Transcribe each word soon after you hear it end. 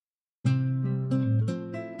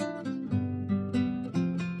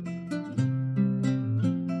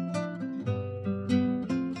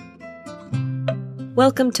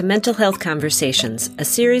Welcome to Mental Health Conversations, a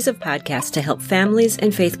series of podcasts to help families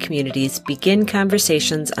and faith communities begin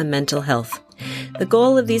conversations on mental health. The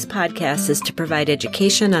goal of these podcasts is to provide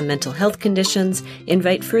education on mental health conditions,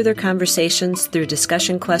 invite further conversations through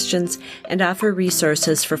discussion questions, and offer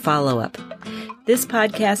resources for follow-up. This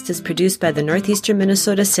podcast is produced by the Northeastern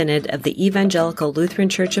Minnesota Synod of the Evangelical Lutheran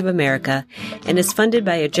Church of America and is funded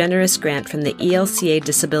by a generous grant from the ELCA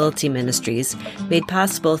Disability Ministries, made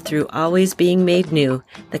possible through Always Being Made New,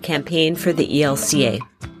 the campaign for the ELCA.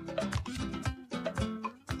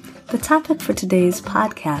 The topic for today's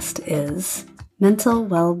podcast is mental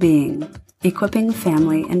well-being, equipping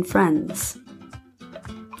family and friends.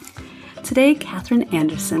 Today, Catherine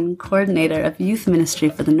Anderson, coordinator of youth ministry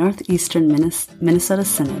for the Northeastern Minnesota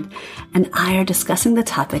Synod, and I are discussing the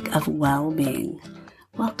topic of well-being.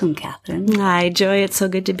 Welcome, Catherine. Hi, Joy. It's so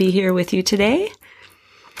good to be here with you today.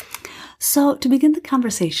 So, to begin the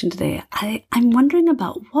conversation today, I'm wondering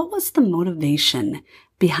about what was the motivation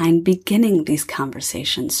behind beginning these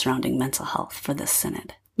conversations surrounding mental health for this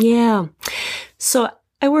synod? Yeah. So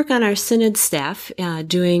I work on our synod staff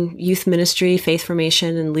doing youth ministry, faith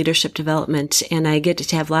formation, and leadership development, and I get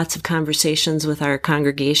to have lots of conversations with our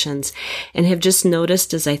congregations and have just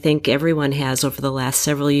noticed, as I think everyone has over the last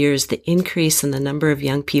several years, the increase in the number of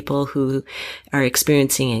young people who are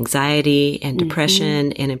experiencing anxiety and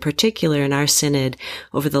depression, and in particular in our synod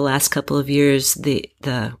over the last couple of years, the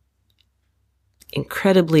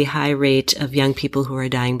incredibly high rate of young people who are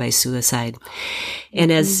dying by suicide.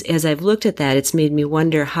 And as I've looked at that, it's made me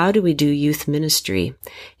wonder, how do we do youth ministry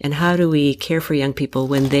and how do we care for young people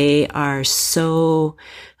when they are so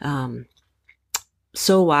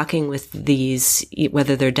walking with these,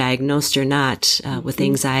 whether they're diagnosed or not, with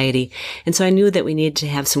anxiety. And so I knew that we needed to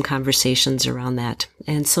have some conversations around that.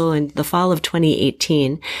 And so in the fall of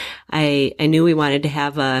 2018, I knew we wanted to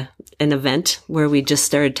have an event where we just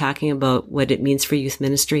started talking about what it means for youth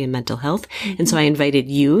ministry and mental health. And so I invited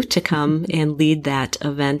you to come and lead that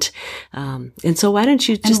event. And so why don't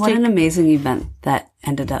you just what an amazing event that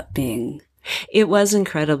ended up being. It was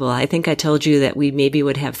incredible. I think I told you that we maybe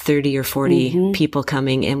would have 30 or 40 people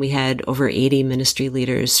coming, and we had over 80 ministry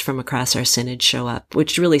leaders from across our synod show up,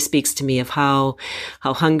 which really speaks to me of how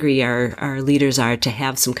hungry our leaders are to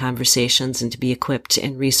have some conversations and to be equipped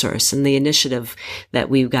and resourced. And the initiative that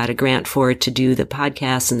we got a grant for to do the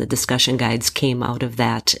podcasts and the discussion guides came out of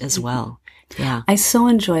that as well. Yeah. I so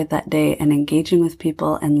enjoyed that day and engaging with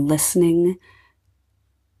people and listening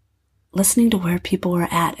to where people were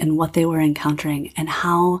at and what they were encountering and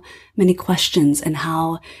how many questions and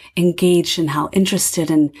how engaged and how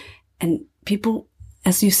interested and people,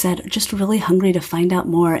 as you said, are just really hungry to find out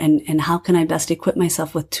more and how can I best equip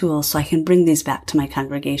myself with tools so I can bring these back to my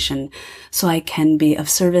congregation so I can be of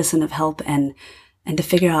service and of help and to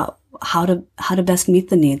figure out how to best meet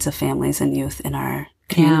the needs of families and youth in our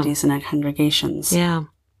communities and our congregations. Yeah.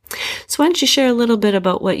 So why don't you share a little bit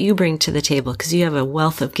about what you bring to the table, because you have a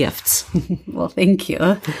wealth of gifts. Well, thank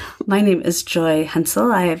you. My name is Joy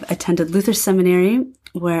Hensel. I have attended Luther Seminary,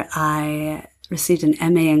 where I received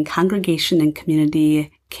an MA in Congregation and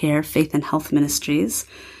Community Care, Faith and Health Ministries.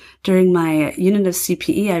 During my unit of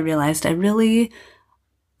CPE, I realized I really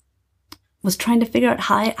was trying to figure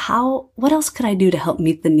out what else could I do to help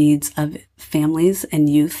meet the needs of families and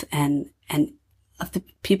youth and of the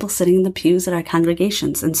people sitting in the pews at our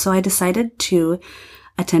congregations. And so I decided to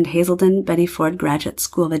attend Hazelden Betty Ford Graduate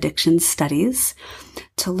School of Addiction Studies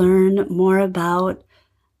to learn more about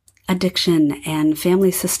addiction and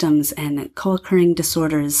family systems and co-occurring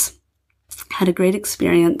disorders. Had a great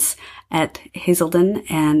experience at Hazelden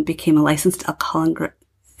and became a licensed alcohol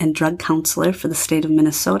and drug counselor for the state of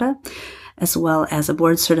Minnesota, as well as a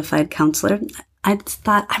board-certified counselor. I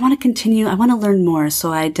thought, I want to continue, I want to learn more.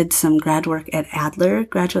 So I did some grad work at Adler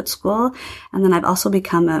Graduate School, and then I've also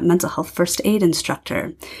become a mental health first aid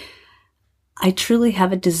instructor. I truly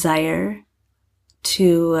have a desire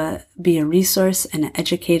to be a resource and an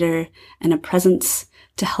educator and a presence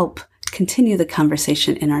to help continue the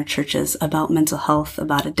conversation in our churches about mental health,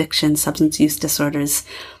 about addiction, substance use disorders,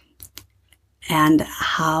 and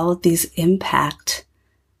how these impact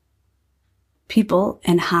people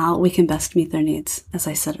and how we can best meet their needs, as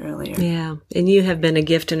I said earlier. Yeah, and you have been a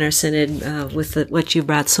gift in our synod with what you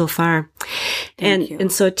brought so far. Thank you. And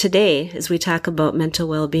so today, as we talk about mental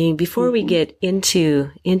well-being, before we get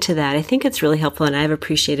into that, I think it's really helpful, and I've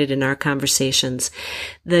appreciated in our conversations,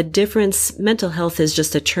 the difference. Mental health is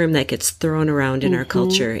just a term that gets thrown around in our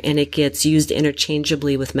culture, and it gets used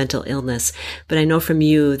interchangeably with mental illness. But I know from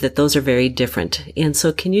you that those are very different. And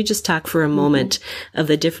so can you just talk for a moment of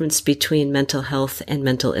the difference between mental mental health and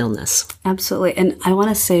mental illness. Absolutely. And I want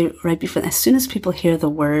to say right before, as soon as people hear the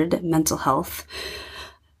word mental health,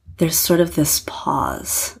 there's sort of this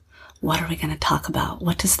pause. What are we going to talk about?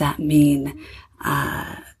 What does that mean?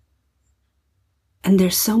 And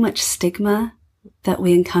there's so much stigma that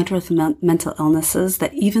we encounter with mental illnesses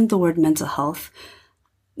that even the word mental health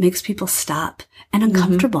makes people stop and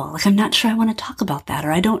uncomfortable. Like, I'm not sure I want to talk about that,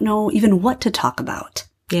 or I don't know even what to talk about.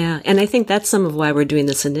 Yeah. And I think that's some of why we're doing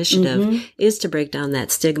this initiative is to break down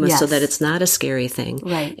that stigma so that it's not a scary thing.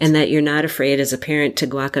 Right. And that you're not afraid as a parent to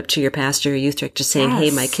walk up to your pastor or youth director saying, hey,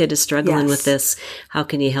 my kid is struggling with this. How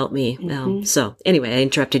can you help me? So anyway, I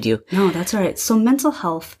interrupted you. No, that's all right. So mental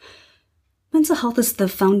health is the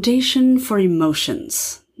foundation for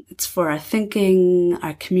emotions. It's for our thinking,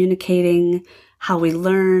 our communicating, how we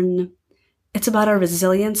learn. It's about our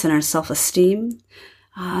resilience and our self-esteem.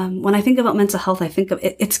 When I think about mental health, I think of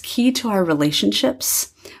it's key to our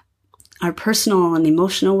relationships, our personal and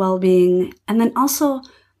emotional well-being, and then also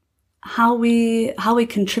how we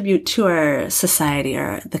contribute to our society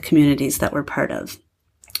or the communities that we're part of.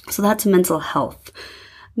 So that's mental health.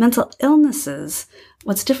 Mental illnesses,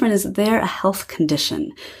 what's different is they're a health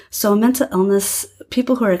condition. So a mental illness,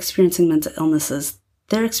 people who are experiencing mental illnesses,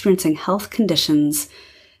 they're experiencing health conditions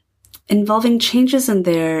involving changes in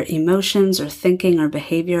their emotions or thinking or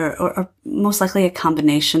behavior, or most likely a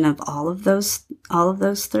combination of all of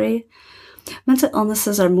those three. Mental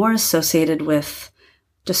illnesses are more associated with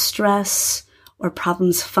distress or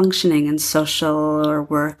problems functioning in social or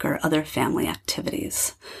work or other family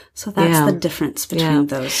activities. So that's the difference between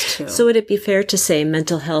those two. So would it be fair to say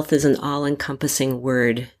mental health is an all-encompassing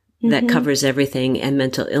word that covers everything, and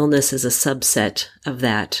mental illness is a subset of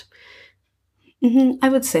that? I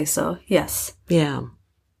would say so, yes. Yeah,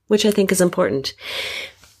 which I think is important.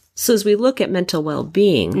 So as we look at mental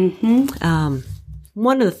well-being,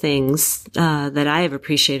 one of the things that I have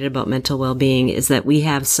appreciated about mental well-being is that we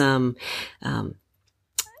have some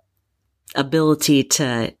ability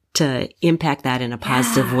to impact that in a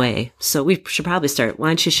positive way. So we should probably start. Why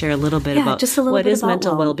don't you share a little bit about what is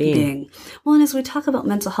mental well-being? Well, and as we talk about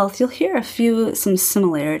mental health, you'll hear some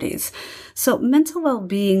similarities. So mental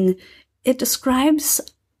well-being, it describes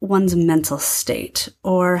one's mental state,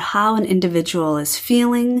 or how an individual is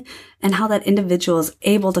feeling and how that individual is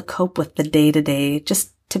able to cope with the day-to-day,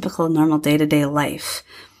 just typical normal day-to-day life.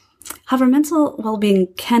 However, mental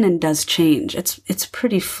well-being can and does change. It's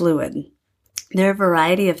pretty fluid. There are a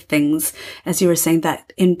variety of things, as you were saying,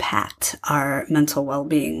 that impact our mental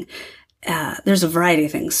well-being. There's a variety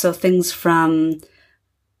of things. So things from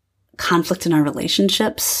conflict in our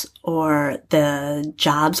relationships or the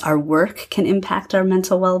jobs, our work can impact our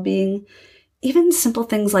mental well-being. Even simple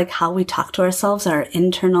things like how we talk to ourselves, our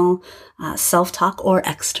internal self-talk, or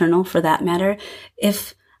external for that matter.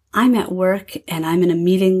 If I'm at work and I'm in a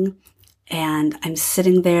meeting and I'm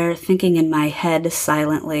sitting there thinking in my head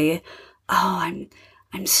silently, oh,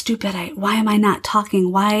 I'm stupid. Why am I not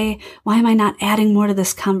talking? Why am I not adding more to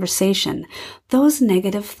this conversation? Those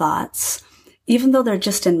negative thoughts, even though they're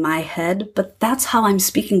just in my head, but that's how I'm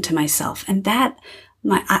speaking to myself. And that,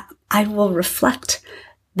 I will reflect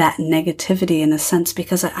that negativity in a sense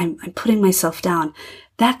because I'm putting myself down.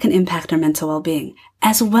 That can impact our mental well-being,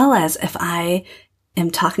 as well as if I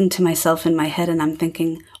am talking to myself in my head and I'm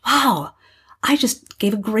thinking, wow, I just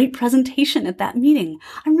gave a great presentation at that meeting.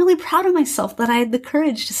 I'm really proud of myself that I had the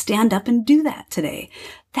courage to stand up and do that today.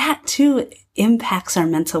 That too impacts our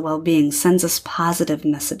mental well-being, sends us positive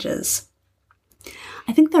messages.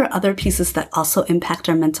 I think there are other pieces that also impact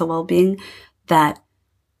our mental well-being that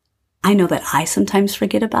I know that I sometimes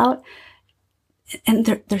forget about, and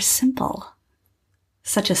they're simple,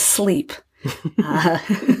 such as sleep.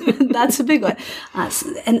 That's a big one.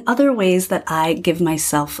 And other ways that I give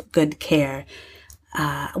myself good care.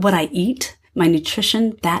 What I eat, my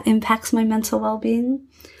nutrition, that impacts my mental well-being.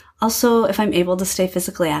 Also, if I'm able to stay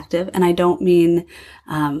physically active, and I don't mean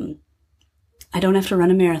I don't have to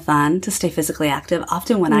run a marathon to stay physically active.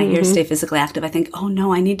 Often when I hear stay physically active, I think, oh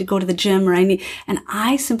no, I need to go to the gym, and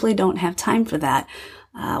I simply don't have time for that.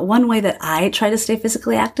 One way that I try to stay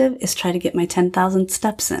physically active is try to get my 10,000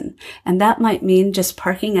 steps in. And that might mean just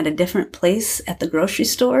parking at a different place at the grocery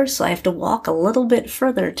store, so I have to walk a little bit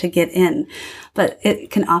further to get in. But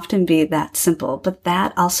it can often be that simple. But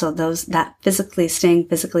that also, that staying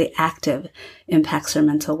physically active impacts our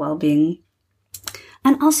mental well-being.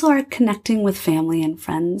 And also our connecting with family and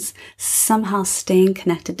friends, somehow staying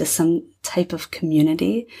connected to some type of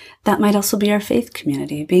community. That might also be our faith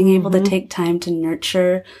community, being able to take time to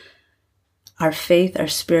nurture our faith, our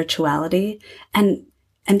spirituality. And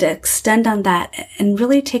and to extend on that and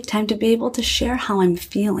really take time to be able to share how I'm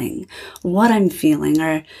feeling, what I'm feeling,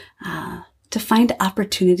 or to find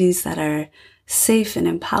opportunities that are safe and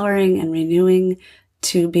empowering and renewing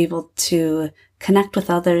to be able to connect with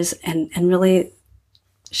others and really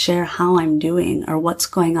share how I'm doing or what's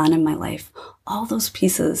going on in my life. All those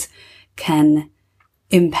pieces can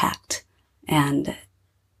impact and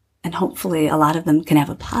hopefully a lot of them can have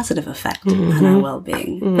a positive effect on our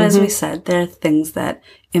well-being. But as we said, there are things that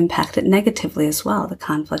impact it negatively as well, the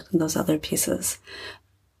conflict and those other pieces.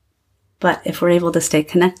 But if we're able to stay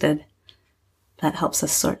connected, that helps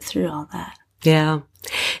us sort through all that. Yeah.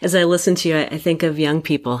 As I listen to you, I think of young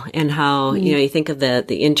people and how, you think of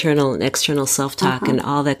the internal and external self-talk and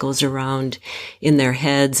all that goes around in their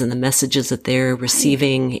heads and the messages that they're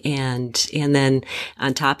receiving. And then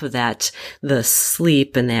on top of that, the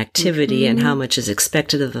sleep and the activity and how much is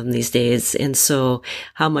expected of them these days. And so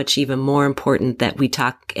how much even more important that we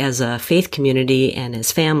talk as a faith community and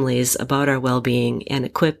as families about our well-being and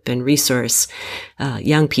equip and resource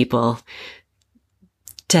young people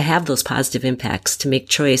to have those positive impacts, to make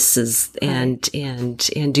choices and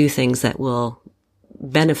do things that will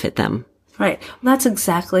benefit them. Right. Well, that's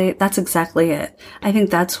exactly it. I think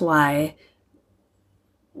that's why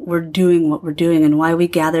we're doing what we're doing and why we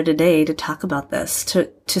gather today to talk about this, to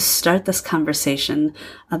start this conversation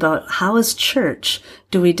about how as church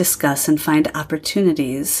do we discuss and find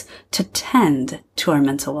opportunities to tend to our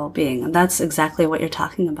mental well-being. And that's exactly what you're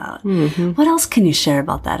talking about. What else can you share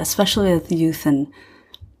about that, especially with youth and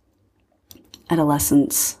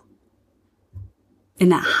adolescents,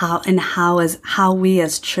 in how we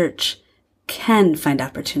as church can find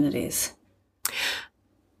opportunities?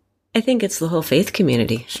 I think it's the whole faith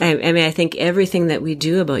community. Sure. I mean, I think everything that we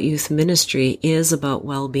do about youth ministry is about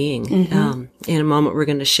well-being. In a moment, we're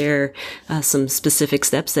going to share some specific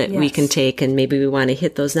steps that we can take, and maybe we want to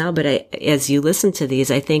hit those now. But as you listen to these,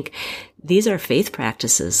 I think these are faith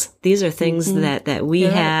practices. These are things that we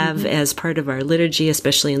have as part of our liturgy,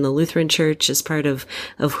 especially in the Lutheran Church, as part of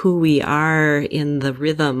who we are in the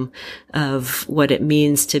rhythm of what it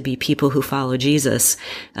means to be people who follow Jesus,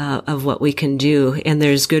 of what we can do. And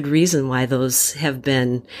there's good reason why those have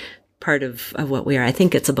been part of what we are. I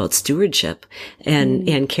think it's about stewardship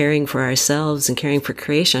and caring for ourselves and caring for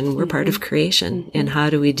creation. We're part of creation. And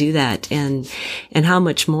how do we do that? And how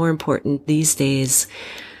much more important these days,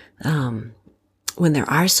 when there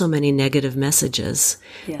are so many negative messages,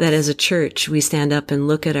 that as a church, we stand up and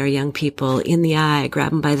look at our young people in the eye,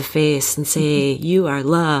 grab them by the face and say, you are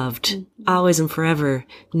loved always and forever,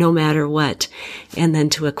 no matter what. And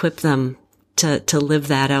then to equip them to live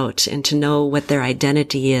that out and to know what their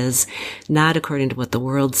identity is, not according to what the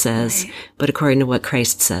world says, but according to what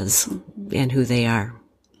Christ says and who they are.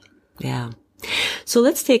 Yeah. So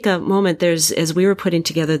let's take a moment. As we were putting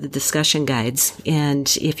together the discussion guides,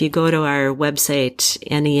 and if you go to our website,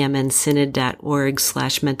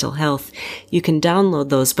 nemnsynod.org/mental health, you can download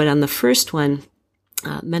those. But on the first one,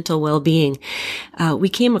 mental well-being, we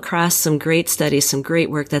came across some great studies, some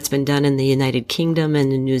great work that's been done in the United Kingdom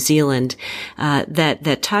and in New Zealand,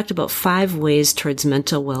 that talked about 5 ways towards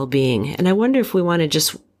mental well-being. And I wonder if we want to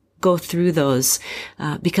just go through those,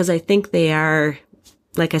 because I think they are,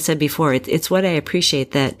 like I said before, it's what I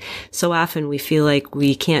appreciate, that so often we feel like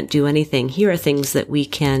we can't do anything. Here are things that we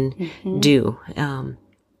can do. And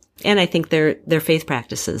I think they're faith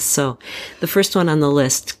practices. So the first one on the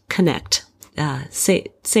list, connect.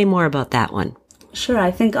 Say more about that one. Sure.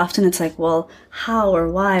 I think often it's like, well, how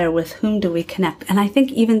or why or with whom do we connect? And I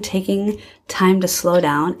think even taking time to slow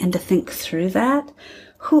down and to think through that,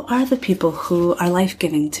 who are the people who are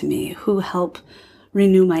life-giving to me, who help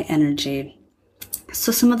renew my energy?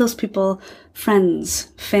 So some of those people,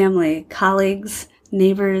 friends, family, colleagues,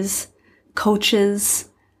 neighbors, coaches,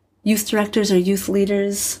 youth directors or youth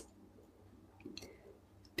leaders,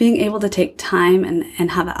 being able to take time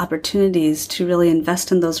and have opportunities to really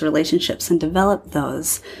invest in those relationships and develop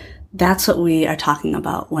those, that's what we are talking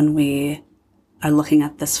about when we are looking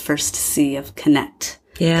at this first C of connect.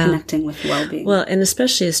 Yeah. Connecting with well-being. Well, and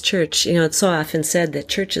especially as church, it's so often said that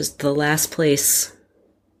church is the last place,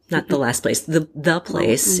 not the last place, the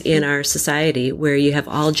place in our society where you have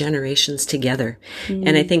all generations together.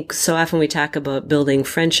 And I think so often we talk about building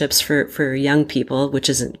friendships for young people, which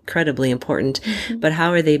is incredibly important, but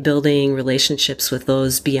how are they building relationships with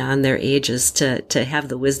those beyond their ages to have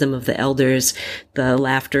the wisdom of the elders, the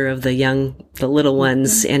laughter of the young, the little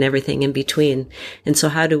ones, and everything in between? And so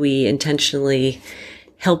how do we intentionally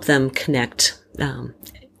help them connect?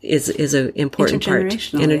 Is an important part.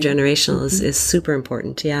 Intergenerational is super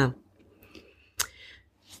important. Yeah.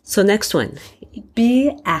 So next one.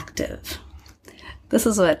 Be active. This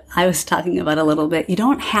is what I was talking about a little bit. You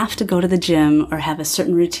don't have to go to the gym or have a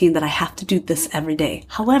certain routine that I have to do this every day.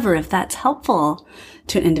 However, if that's helpful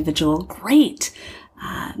to an individual, great.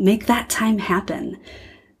 Make that time happen.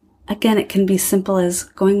 Again, it can be simple as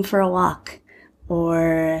going for a walk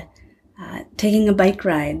or taking a bike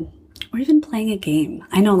ride or even playing a game.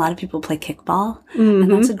 I know a lot of people play kickball,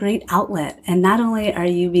 and that's a great outlet. And not only are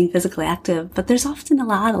you being physically active, but there's often a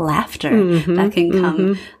lot of laughter that can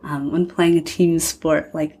come when playing a team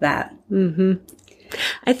sport like that.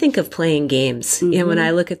 I think of playing games, when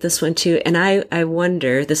I look at this one too, and I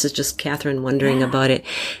wonder, this is just Catherine wondering about it,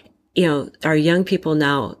 our young people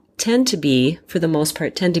now tend to be, for the most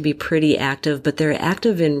part, pretty active, but they're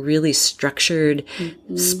active in really structured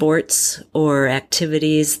sports or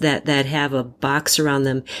activities that have a box around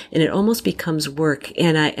them, and it almost becomes work.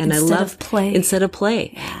 And I love play. Instead of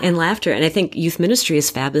play and laughter. And I think youth ministry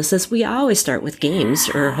is fabulous. As we always start with games,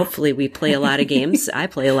 or hopefully we play a lot of games. I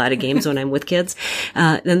play a lot of games when I'm with kids.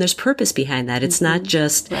 Then there's purpose behind that. It's not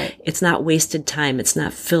just, it's not wasted time. It's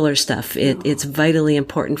not filler stuff. It's vitally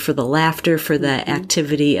important for the laughter, for the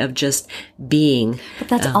activity of just being. But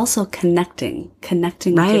that's also connecting with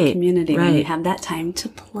your community when you have that time to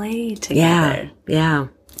play together. Yeah.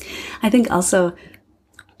 I think also,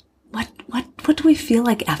 what do we feel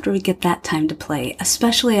like after we get that time to play,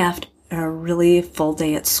 especially after a really full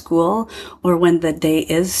day at school, or when the day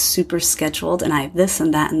is super scheduled and I have this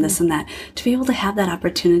and that and this and that, to be able to have that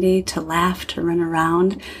opportunity to laugh, to run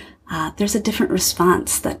around. There's a different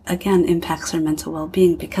response that, again, impacts our mental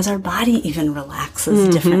well-being, because our body even relaxes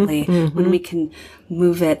differently when we can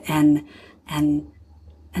move it and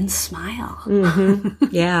smile.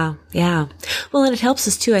 Yeah. Well, and it helps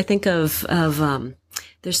us too. I think of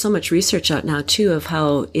there's so much research out now too of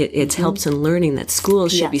how it helps in learning, that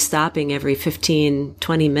schools should be stopping every 15,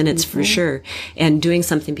 20 minutes for sure, and doing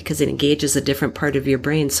something because it engages a different part of your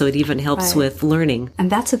brain. So it even helps with learning.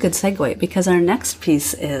 And that's a good segue, because our next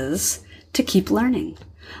piece is to keep learning.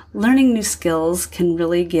 Learning new skills can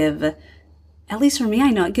really give, at least for me,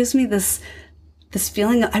 I know it gives me this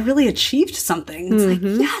feeling of I really achieved something. It's like,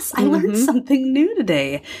 yes, I learned something new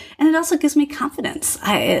today. And it also gives me confidence.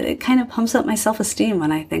 It kind of pumps up my self-esteem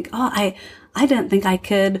when I think, I didn't think I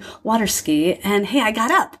could water ski, and hey, I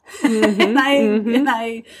got up and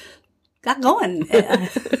I got going. I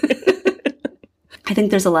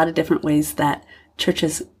think there's a lot of different ways that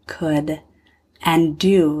churches could and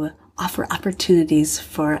do offer opportunities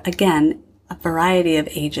for, again, a variety of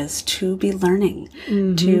ages to be learning,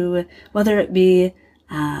 to, whether it be,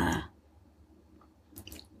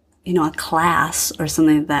 a class or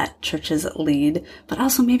something that churches lead, but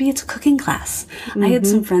also maybe it's a cooking class. I had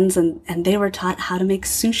some friends and they were taught how to make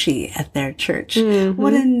sushi at their church.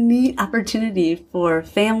 What a neat opportunity for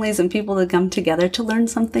families and people to come together to learn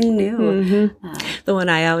something new. The one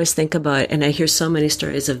I always think about, and I hear so many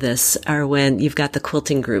stories of this, are when you've got the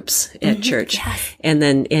quilting groups at church,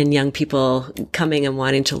 and young people coming and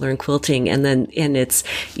wanting to learn quilting, and it's,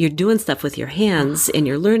 you're doing stuff with your hands and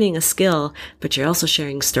you're learning a skill, but you're also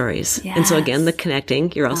sharing stories. And so again, the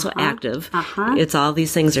connecting, you're also active. It's all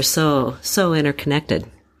these things are so interconnected.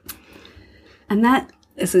 And that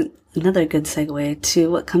is another good segue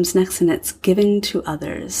to what comes next, and it's giving to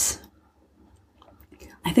others.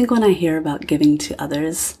 I think when I hear about giving to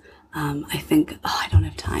others, I think, I don't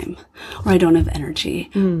have time, or I don't have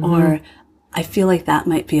energy, or I feel like that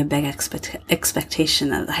might be a big expectation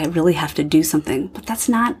that I really have to do something. But that's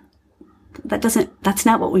not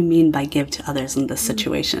what we mean by give to others in this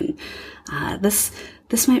situation. This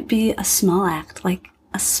might be a small act, like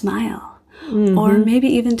a smile. Or maybe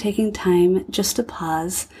even taking time just to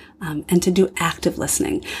pause and to do active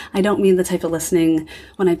listening. I don't mean the type of listening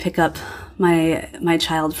when I pick up my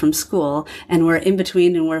child from school and we're in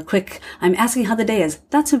between and we're quick. I'm asking how the day is.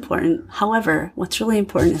 That's important. However, what's really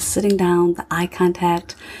important is sitting down, the eye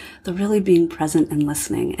contact, the really being present and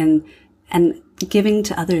listening. And giving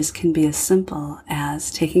to others can be as simple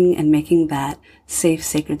as taking and making that safe,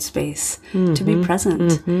 sacred space to be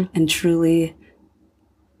present and truly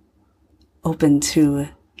open to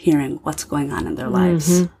hearing what's going on in their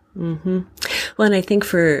lives. Well, and I think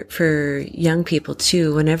for young people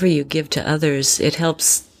too, whenever you give to others, it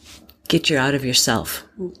helps get you out of yourself.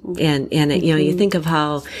 And you think of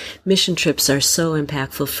how mission trips are so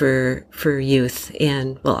impactful for youth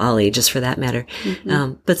and, well, all ages for that matter.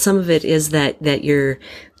 But some of it is that you're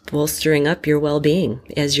bolstering up your well-being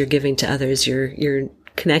as you're giving to others. You're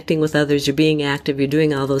connecting with others, you're being active, you're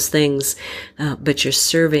doing all those things, but you're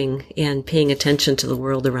serving and paying attention to the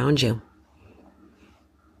world around you.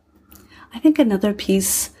 I think another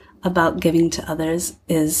piece about giving to others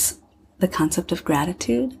is the concept of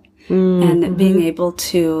gratitude. and being able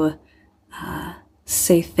to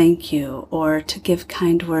say thank you or to give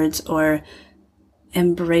kind words or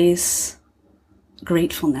embrace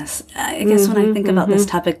gratefulness. I guess when I think about this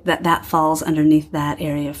topic, that falls underneath that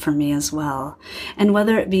area for me as well. And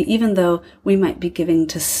whether it be, even though we might be giving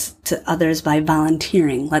to others by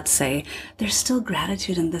volunteering, let's say, there's still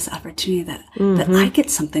gratitude in this opportunity that I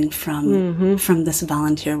get something from this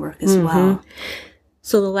volunteer work as well.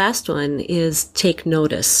 So the last one is take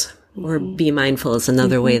notice, or be mindful is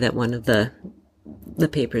another way that one of the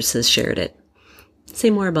papers has shared it.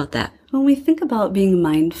 Say more about that. When we think about being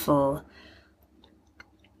mindful,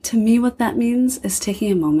 to me, what that means is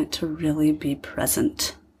taking a moment to really be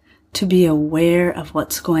present, to be aware of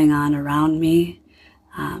what's going on around me,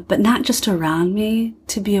 but not just around me,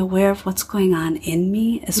 to be aware of what's going on in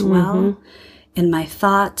me as well, in my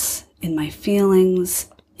thoughts, in my feelings,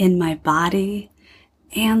 in my body,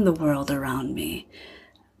 and the world around me.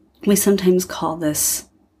 We sometimes call this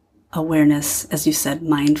awareness, as you said,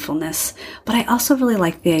 mindfulness, but I also really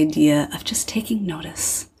like the idea of just taking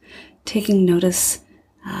notice. Taking notice.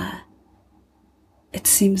 It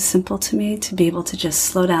seems simple to me to be able to just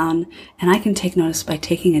slow down, and I can take notice by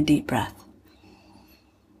taking a deep breath.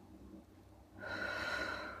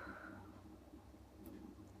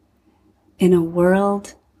 In a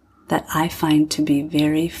world that I find to be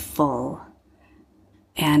very full,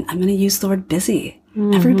 and I'm going to use the word busy.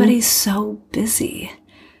 Everybody's so busy.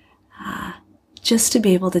 Just to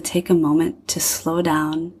be able to take a moment to slow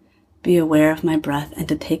down, be aware of my breath, and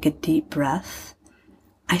to take a deep breath,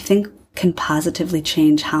 I think can positively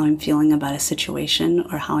change how I'm feeling about a situation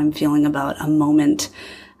or how I'm feeling about a moment.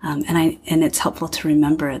 And it's helpful to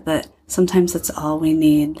remember that sometimes that's all we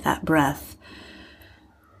need, that breath,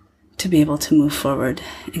 to be able to move forward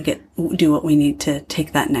and do what we need to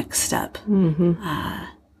take that next step.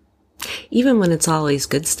 Even when it's always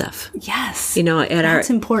good stuff. Yes. That's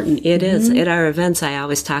important. It is. At our events, I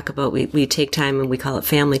always talk about, we take time and we call it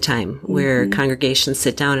family time, where congregations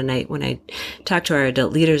sit down, and when I talk to our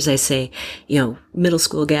adult leaders, I say, middle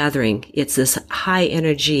school gathering, it's this high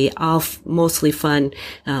energy, mostly fun,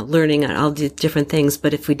 learning on all the different things.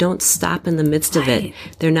 But if we don't stop in the midst of it,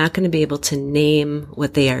 they're not going to be able to name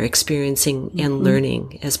what they are experiencing and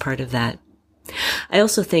learning as part of that. I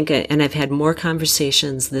also think, and I've had more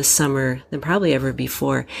conversations this summer than probably ever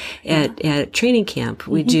before, at training camp,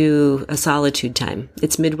 we do a solitude time.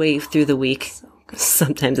 It's midway through the week.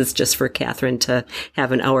 Sometimes it's just for Catherine to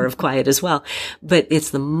have an hour of quiet as well. But it's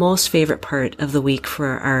the most favorite part of the week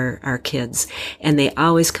for our kids. And they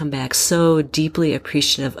always come back so deeply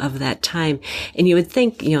appreciative of that time. And you would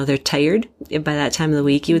think, they're tired by that time of the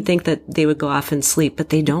week. You would think that they would go off and sleep, but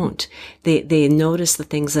they don't. They notice the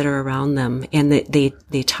things that are around them, and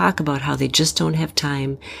they talk about how they just don't have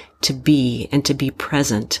time to be and to be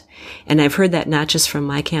present. And I've heard that not just from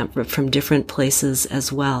my camp, but from different places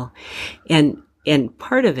as well. And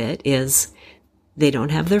part of it is they don't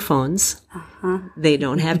have their phones. They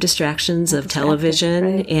don't have distractions of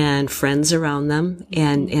television and friends around them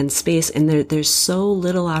and space. And there's so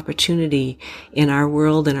little opportunity in our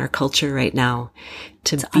world and our culture right now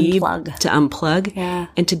to unplug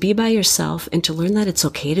and to be by yourself and to learn that it's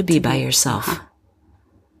okay to be by yourself,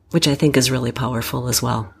 which I think is really powerful as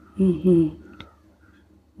well.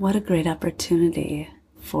 What a great opportunity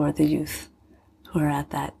for the youth who are at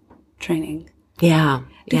that training. Yeah.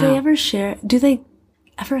 Do they ever share? Do they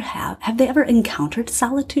ever have they ever encountered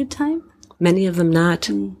solitude time? Many of them not.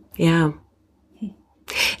 Yeah.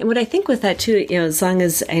 And what I think with that too, as long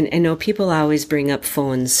as I know people always bring up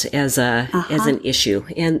phones as an issue,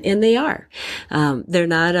 and they are. They're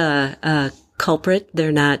not a culprit.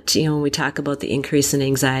 They're not, when we talk about the increase in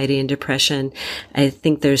anxiety and depression, I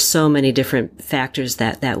think there's so many different factors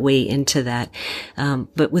that weigh into that.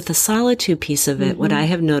 But with the solitude piece of it, what I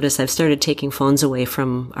have noticed, I've started taking phones away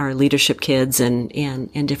from our leadership kids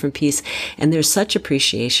and different piece. And there's such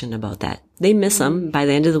appreciation about that. They miss them by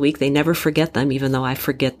the end of the week. They never forget them, even though I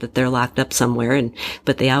forget that they're locked up somewhere,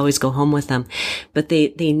 but they always go home with them. But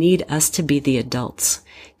they need us to be the adults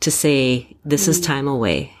to say, this is time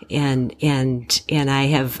away. And I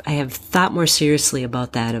have thought more seriously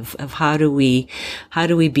about that of how do we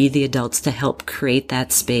be the adults to help create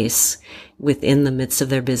that space within the midst of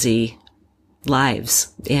their busy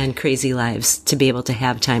lives and crazy lives to be able to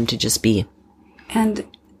have time to just be. And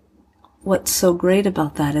what's so great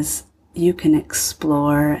about that is you can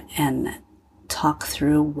explore and talk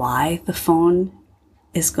through why the phone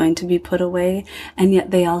is going to be put away, and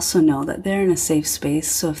yet they also know that they're in a safe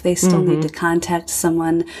space. So if they still need to contact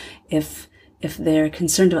someone, if if they're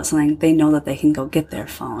concerned about something, they know that they can go get their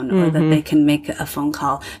phone or that they can make a phone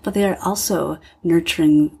call. But they are also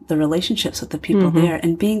nurturing the relationships with the people there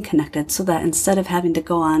and being connected, so that instead of having to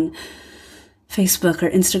go on Facebook or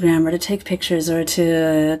Instagram or to take pictures or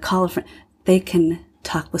to call a friend, they can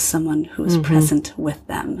talk with someone who is present with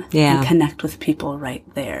them and connect with people right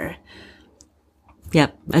there.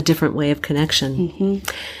 Yep, a different way of connection.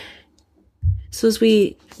 So as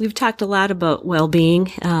we've talked a lot about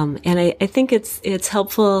well-being, and I think it's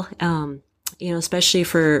helpful, especially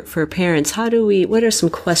for parents. What are some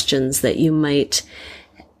questions that you might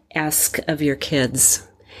ask of your kids,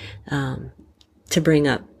 to bring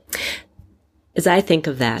up? As I think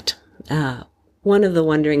of that, one of the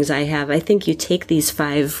wonderings I have, I think you take these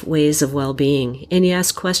 5 ways of well-being and you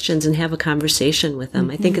ask questions and have a conversation with them.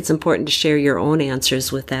 I think it's important to share your own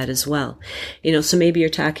answers with that as well. So maybe you're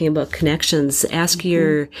talking about connections. Ask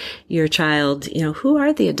your child, who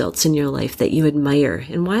are the adults in your life that you admire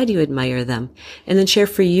and why do you admire them? And then share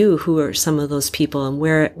for you who are some of those people and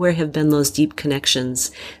where have been those deep connections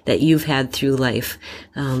that you've had through life,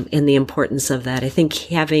 and the importance of that. I think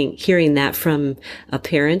hearing that from a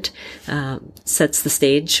parent, sets the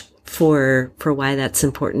stage for why that's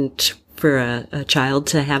important for a child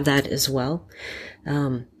to have that as well.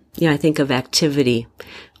 I think of activity.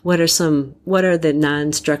 What are the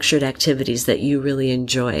non-structured activities that you really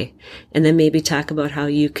enjoy? And then maybe talk about how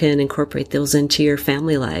you can incorporate those into your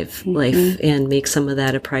family life and make some of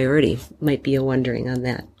that a priority. Might be a wondering on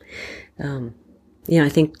that. I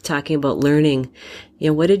think talking about learning,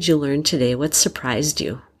 what did you learn today? What surprised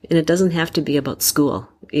you? And it doesn't have to be about school.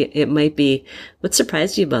 It might be, what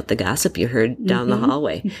surprised you about the gossip you heard down the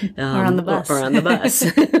hallway? Or on the bus. Or on the bus.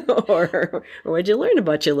 or what did you learn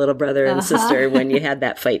about your little brother and sister when you had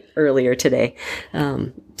that fight earlier today?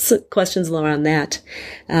 So questions around that.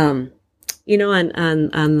 On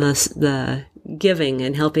the giving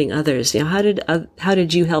and helping others, how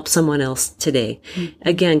did you help someone else today?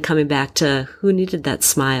 Again, coming back to who needed that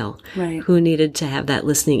smile, right? Who needed to have that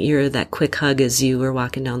listening ear, that quick hug as you were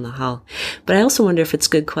walking down the hall. But I also wonder if it's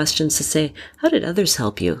good questions to say, how did others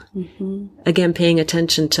help you? Again, paying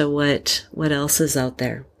attention to what else is out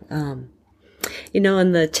there. And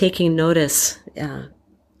the taking notice,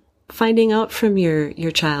 finding out from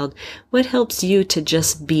your child, what helps you to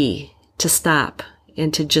just be, to stop,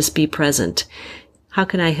 and to just be present. How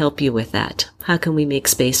can I help you with that? How can we make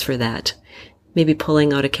space for that? Maybe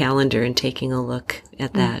pulling out a calendar and taking a look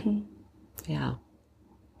at that. Yeah.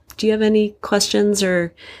 Do you have any questions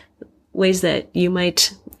or ways that you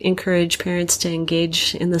might encourage parents to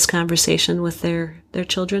engage in this conversation with their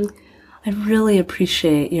children? I really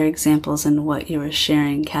appreciate your examples and what you were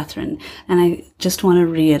sharing, Catherine. And I just want to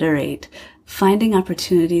reiterate, finding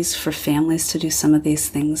opportunities for families to do some of these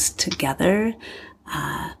things together.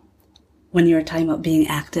 When you were talking about being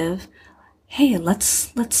active, hey,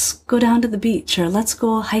 let's go down to the beach, or let's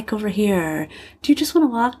go hike over here. Or, do you just want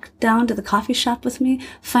to walk down to the coffee shop with me?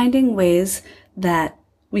 Finding ways that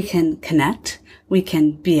we can connect, we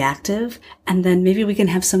can be active, and then maybe we can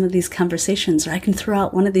have some of these conversations, or I can throw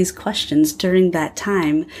out one of these questions during that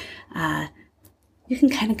time. You can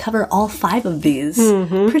kind of cover all 5 of these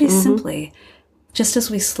pretty simply, just as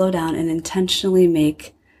we slow down and intentionally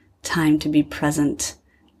make time to be present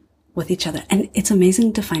with each other. And it's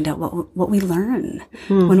amazing to find out what we learn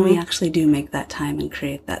when we actually do make that time and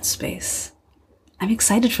create that space. I'm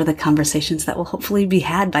excited for the conversations that will hopefully be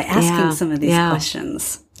had by asking some of these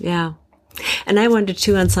questions. Yeah. And I wonder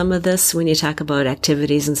too, on some of this, when you talk about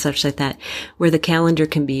activities and such like that, where the calendar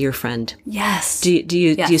can be your friend. Yes. Do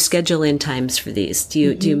you schedule in times for these? Do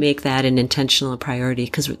you make that an intentional priority?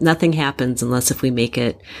 Because nothing happens unless if we make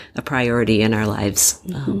it a priority in our lives.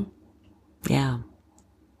 Yeah.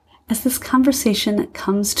 As this conversation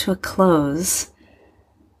comes to a close,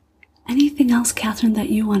 anything else, Catherine, that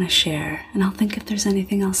you want to share? And I'll think if there's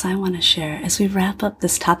anything else I want to share as we wrap up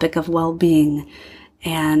this topic of well-being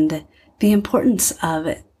and the importance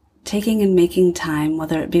of taking and making time,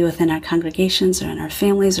 whether it be within our congregations or in our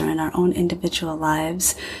families or in our own individual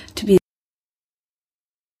lives, to be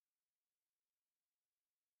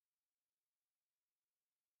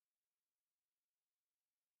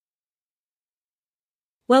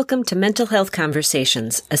Welcome to Mental Health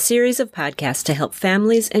Conversations, a series of podcasts to help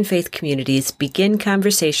families and faith communities begin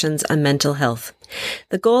conversations on mental health.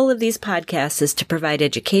 The goal of these podcasts is to provide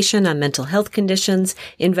education on mental health conditions,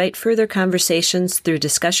 invite further conversations through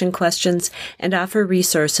discussion questions, and offer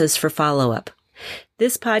resources for follow-up.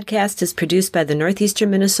 This podcast is produced by the Northeastern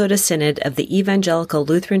Minnesota Synod of the Evangelical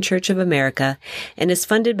Lutheran Church of America and is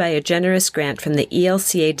funded by a generous grant from the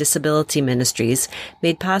ELCA Disability Ministries,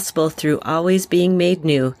 made possible through Always Being Made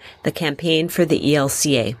New, the campaign for the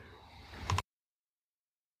ELCA.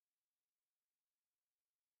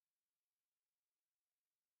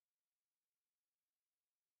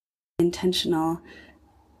 Intentional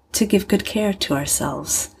to give good care to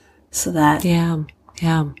ourselves so that... Yeah.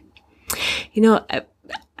 You know,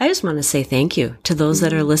 I just want to say thank you to those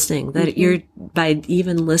that are listening, that you're, by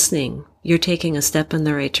even listening, you're taking a step in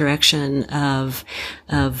the right direction of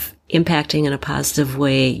impacting in a positive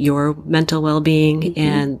way your mental well-being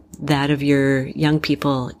and that of your young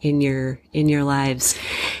people in your lives.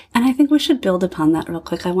 And I think we should build upon that real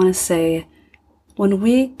quick. I want to say, when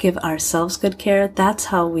we give ourselves good care, that's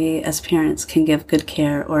how we as parents can give good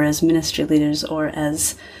care, or as ministry leaders, or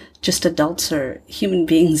as just adults or human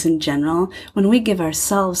beings in general. When we give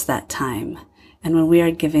ourselves that time, and when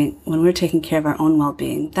we're taking care of our own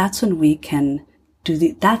well-being, that's when we can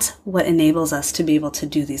that's what enables us to be able to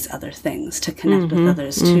do these other things, to connect with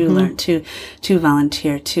others, to learn, to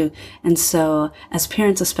volunteer, and so as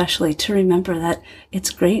parents especially, to remember that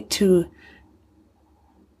it's great to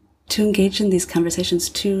engage in these conversations,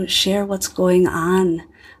 to share what's going on,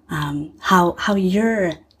 how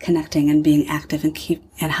you're connecting and being active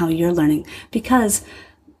and how you're learning, because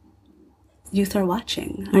youth are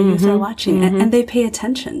watching. Our youth are watching, and they pay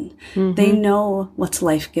attention. They know what's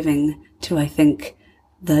life-giving to, I think,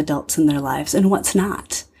 the adults in their lives and what's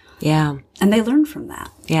not. Yeah. And they learn from that.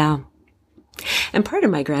 Yeah. And part of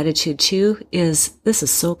my gratitude, too, is this is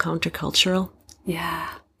so countercultural. Yeah.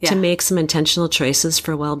 To make some intentional choices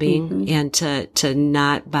for well-being and to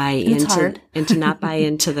not buy into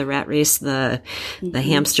the rat race, the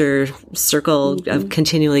hamster circle of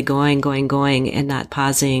continually going and not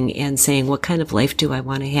pausing and saying, what kind of life do I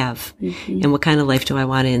want to have? And what kind of life do I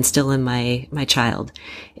want to instill in my child?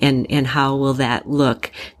 And how will that look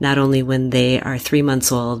not only when they are 3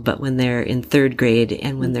 months old, but when they're in third grade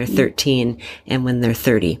and when they're 13 and when they're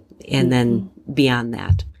 30 and then beyond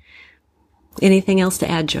that. Anything else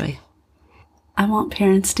to add, Joy? I want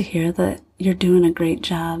parents to hear that you're doing a great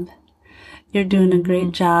job. You're doing a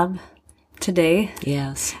great job today.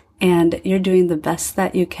 Yes. And you're doing the best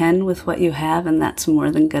that you can with what you have, and that's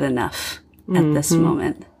more than good enough at this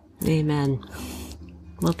moment. Amen.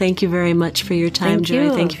 Well, thank you very much for your time, Joy.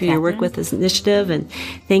 Thank you for your work with this initiative, and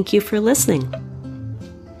thank you for listening.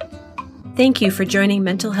 Thank you for joining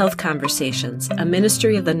Mental Health Conversations, a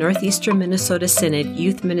ministry of the Northeastern Minnesota Synod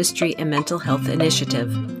Youth Ministry and Mental Health Initiative.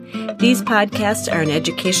 These podcasts are an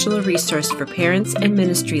educational resource for parents and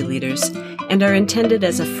ministry leaders and are intended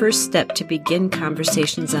as a first step to begin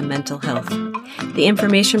conversations on mental health. The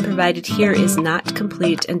information provided here is not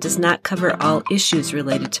complete and does not cover all issues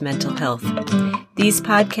related to mental health. These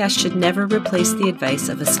podcasts should never replace the advice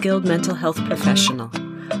of a skilled mental health professional.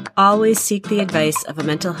 Always seek the advice of a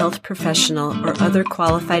mental health professional or other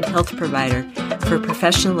qualified health provider for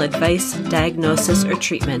professional advice, diagnosis, or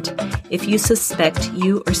treatment if you suspect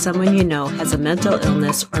you or someone you know has a mental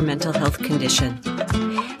illness or mental health condition.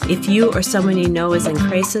 If you or someone you know is in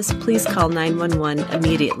crisis, please call 911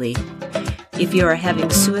 immediately. If you are having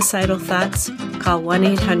suicidal thoughts, call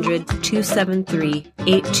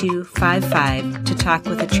 1-800-273-8255 to talk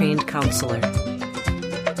with a trained counselor.